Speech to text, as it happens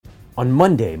On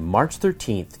Monday, March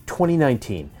 13th,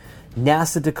 2019,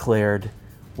 NASA declared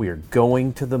we are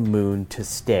going to the moon to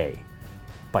stay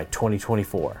by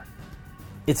 2024.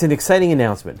 It's an exciting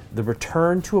announcement, the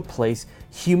return to a place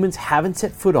humans haven't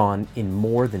set foot on in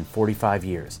more than 45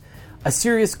 years. A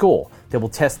serious goal that will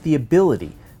test the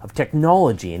ability of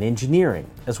technology and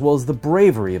engineering, as well as the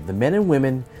bravery of the men and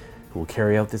women who will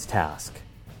carry out this task.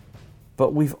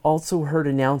 But we've also heard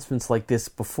announcements like this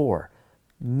before,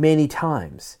 many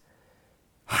times.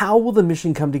 How will the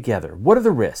mission come together? What are the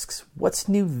risks? What's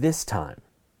new this time?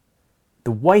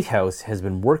 The White House has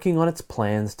been working on its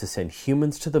plans to send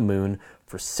humans to the moon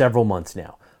for several months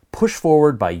now, pushed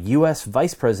forward by U.S.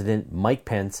 Vice President Mike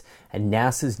Pence and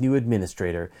NASA's new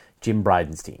administrator, Jim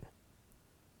Bridenstine.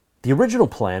 The original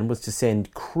plan was to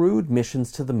send crewed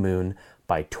missions to the moon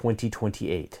by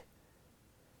 2028.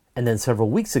 And then several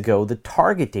weeks ago, the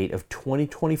target date of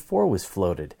 2024 was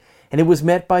floated, and it was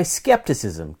met by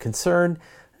skepticism, concern,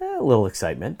 a little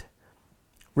excitement.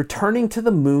 Returning to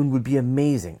the moon would be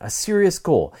amazing, a serious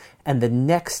goal, and the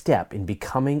next step in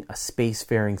becoming a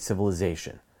spacefaring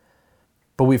civilization.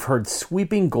 But we've heard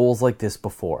sweeping goals like this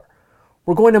before.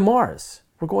 We're going to Mars.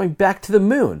 We're going back to the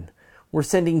moon. We're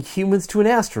sending humans to an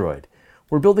asteroid.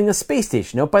 We're building a space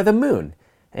station out by the moon.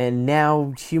 And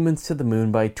now humans to the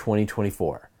moon by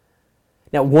 2024.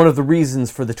 Now, one of the reasons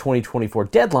for the 2024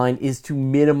 deadline is to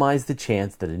minimize the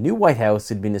chance that a new White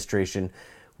House administration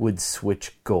would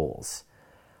switch goals.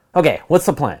 Okay, what's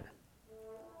the plan?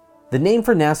 The name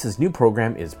for NASA's new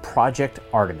program is Project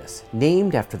Artemis,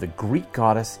 named after the Greek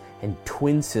goddess and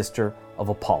twin sister of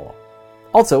Apollo.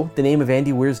 Also, the name of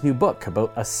Andy Weir's new book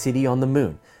about a city on the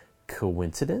moon.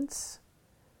 Coincidence?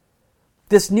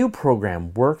 This new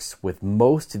program works with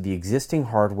most of the existing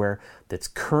hardware that's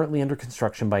currently under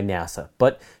construction by NASA,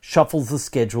 but shuffles the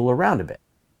schedule around a bit.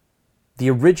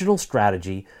 The original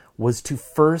strategy was to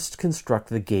first construct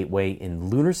the gateway in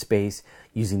lunar space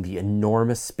using the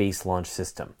enormous Space Launch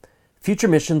System. Future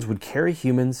missions would carry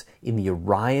humans in the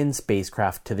Orion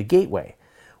spacecraft to the gateway,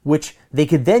 which they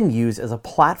could then use as a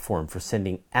platform for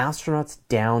sending astronauts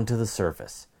down to the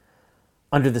surface.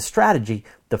 Under the strategy,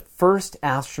 the first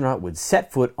astronaut would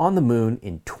set foot on the moon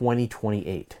in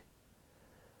 2028.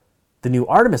 The new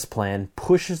Artemis plan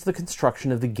pushes the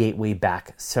construction of the gateway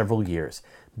back several years,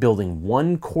 building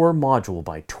one core module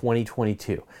by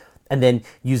 2022, and then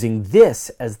using this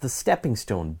as the stepping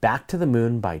stone back to the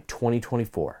moon by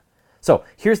 2024. So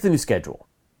here's the new schedule.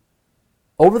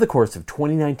 Over the course of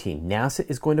 2019, NASA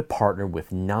is going to partner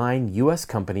with 9 U.S.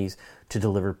 companies to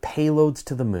deliver payloads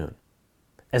to the moon.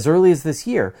 As early as this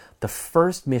year, the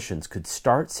first missions could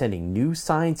start sending new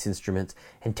science instruments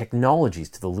and technologies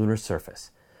to the lunar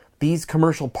surface. These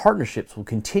commercial partnerships will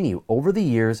continue over the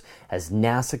years as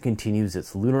NASA continues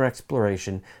its lunar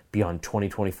exploration beyond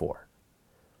 2024.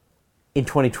 In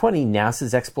 2020,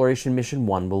 NASA's Exploration Mission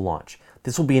 1 will launch.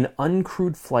 This will be an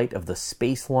uncrewed flight of the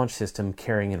Space Launch System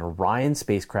carrying an Orion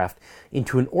spacecraft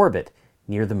into an orbit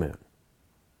near the moon.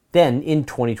 Then, in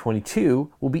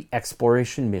 2022, will be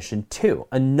Exploration Mission 2,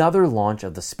 another launch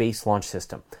of the Space Launch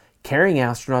System, carrying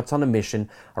astronauts on a mission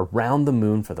around the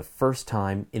moon for the first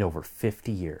time in over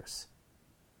 50 years.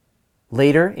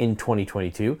 Later in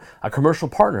 2022, a commercial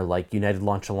partner like United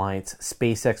Launch Alliance,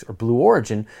 SpaceX, or Blue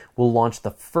Origin will launch the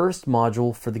first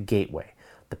module for the Gateway,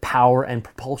 the power and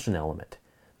propulsion element.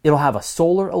 It'll have a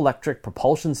solar electric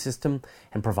propulsion system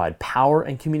and provide power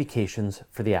and communications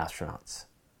for the astronauts.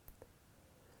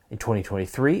 In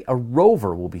 2023, a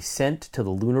rover will be sent to the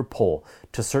lunar pole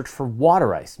to search for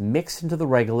water ice mixed into the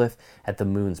regolith at the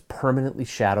moon's permanently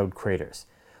shadowed craters.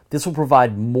 This will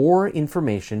provide more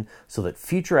information so that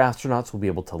future astronauts will be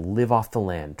able to live off the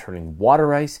land, turning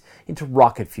water ice into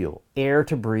rocket fuel, air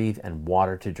to breathe, and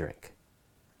water to drink.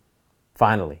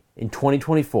 Finally, in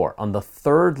 2024, on the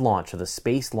third launch of the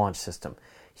Space Launch System,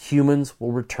 humans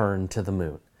will return to the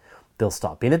moon. They'll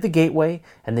stop in at the gateway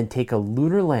and then take a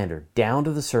lunar lander down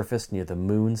to the surface near the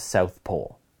moon's south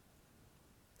pole.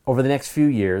 Over the next few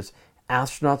years,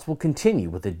 astronauts will continue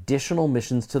with additional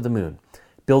missions to the moon,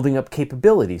 building up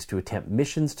capabilities to attempt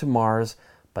missions to Mars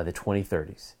by the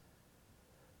 2030s.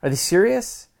 Are they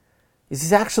serious? Is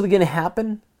this actually going to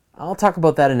happen? I'll talk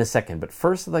about that in a second, but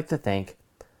first I'd like to thank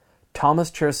Thomas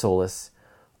Cherasolis,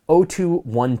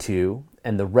 O212,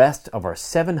 and the rest of our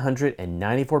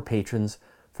 794 patrons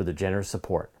for their generous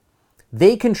support.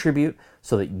 They contribute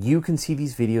so that you can see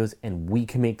these videos and we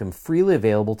can make them freely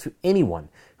available to anyone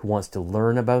who wants to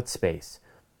learn about space.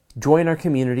 Join our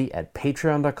community at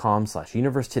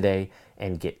patreon.com/universetoday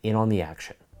and get in on the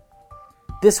action.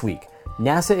 This week,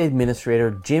 NASA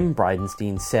Administrator Jim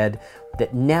Bridenstine said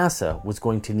that NASA was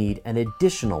going to need an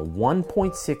additional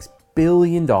 $1.6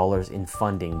 billion in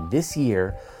funding this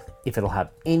year if it'll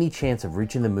have any chance of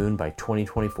reaching the moon by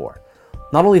 2024.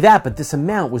 Not only that, but this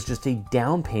amount was just a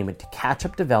down payment to catch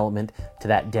up development to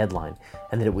that deadline,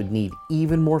 and that it would need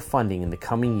even more funding in the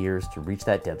coming years to reach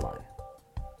that deadline.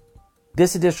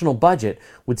 This additional budget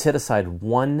would set aside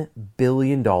 $1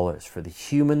 billion for the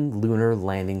human lunar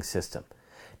landing system.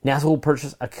 NASA will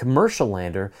purchase a commercial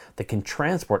lander that can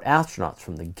transport astronauts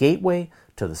from the gateway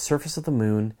to the surface of the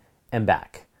moon and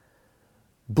back.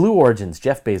 Blue Origin's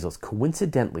Jeff Bezos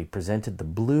coincidentally presented the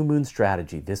Blue Moon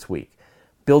strategy this week,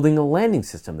 building a landing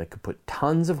system that could put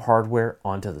tons of hardware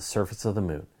onto the surface of the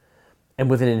moon. And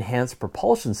with an enhanced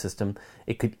propulsion system,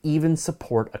 it could even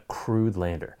support a crewed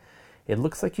lander. It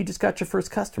looks like you just got your first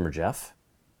customer, Jeff.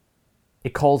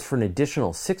 It calls for an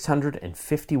additional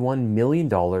 $651 million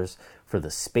for the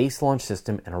Space Launch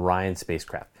System and Orion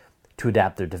spacecraft to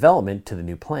adapt their development to the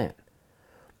new plan.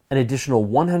 An additional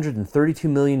 $132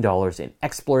 million in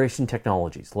exploration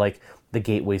technologies like the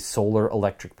Gateway's solar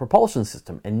electric propulsion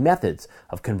system and methods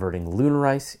of converting lunar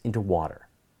ice into water.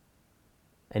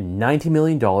 And $90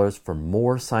 million for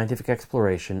more scientific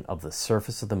exploration of the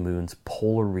surface of the moon's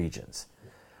polar regions.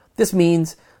 This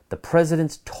means the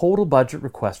president's total budget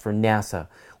request for NASA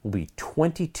will be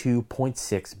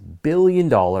 $22.6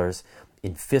 billion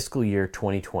in fiscal year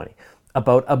 2020,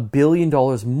 about $1 billion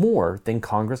more than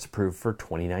Congress approved for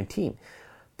 2019.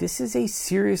 This is a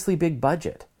seriously big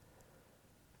budget.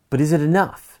 But is it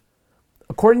enough?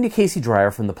 According to Casey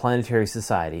Dreyer from the Planetary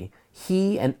Society,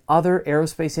 he and other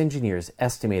aerospace engineers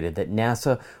estimated that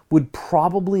NASA would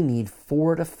probably need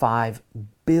 $4 to $5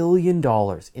 billion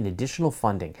in additional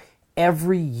funding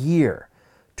every year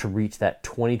to reach that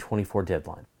 2024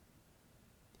 deadline.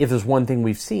 If there's one thing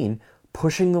we've seen,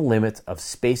 pushing the limits of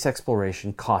space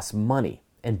exploration costs money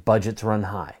and budgets run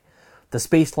high. The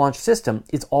Space Launch System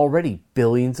is already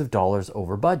billions of dollars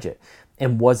over budget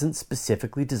and wasn't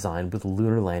specifically designed with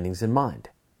lunar landings in mind.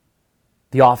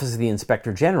 The Office of the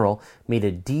Inspector General made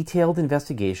a detailed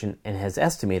investigation and has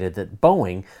estimated that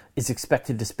Boeing is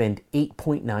expected to spend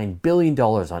 $8.9 billion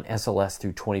on SLS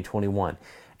through 2021,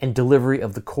 and delivery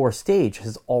of the core stage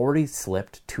has already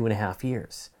slipped 2.5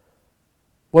 years.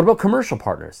 What about commercial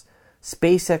partners?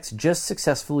 SpaceX just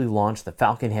successfully launched the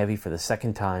Falcon Heavy for the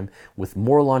second time, with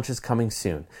more launches coming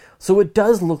soon. So it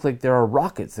does look like there are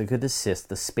rockets that could assist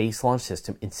the Space Launch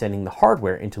System in sending the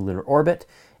hardware into lunar orbit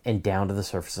and down to the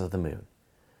surface of the moon.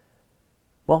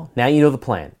 Well, now you know the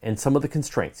plan and some of the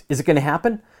constraints. Is it going to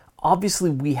happen?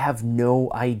 Obviously, we have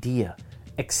no idea.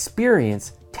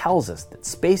 Experience tells us that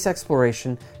space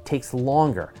exploration takes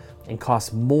longer and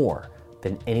costs more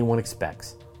than anyone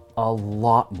expects. A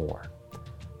lot more.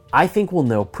 I think we'll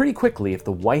know pretty quickly if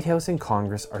the White House and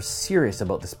Congress are serious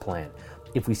about this plan,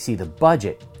 if we see the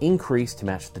budget increase to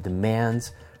match the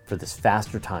demands for this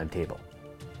faster timetable.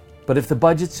 But if the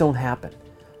budgets don't happen,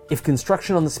 if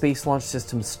construction on the Space Launch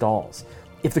System stalls,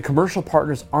 if the commercial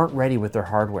partners aren't ready with their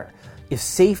hardware, if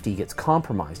safety gets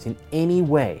compromised in any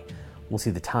way, we'll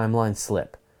see the timeline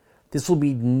slip. This will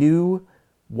be new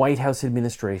White House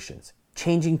administrations,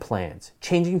 changing plans,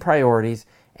 changing priorities,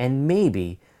 and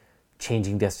maybe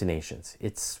changing destinations.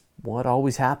 It's what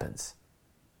always happens.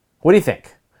 What do you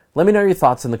think? Let me know your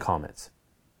thoughts in the comments.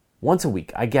 Once a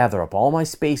week, I gather up all my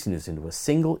space news into a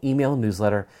single email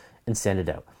newsletter and send it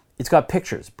out. It's got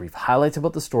pictures, brief highlights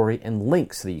about the story, and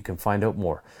links so that you can find out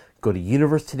more. Go to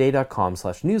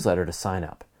universetoday.com/newsletter to sign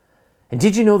up. And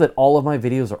did you know that all of my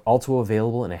videos are also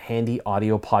available in a handy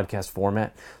audio podcast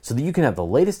format so that you can have the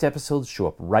latest episodes show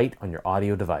up right on your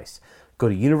audio device? Go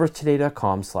to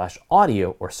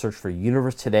universetoday.com/audio or search for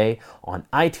Universe Today on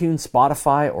iTunes,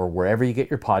 Spotify, or wherever you get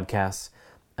your podcasts,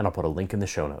 and I'll put a link in the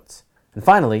show notes. And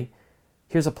finally,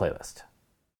 here's a playlist.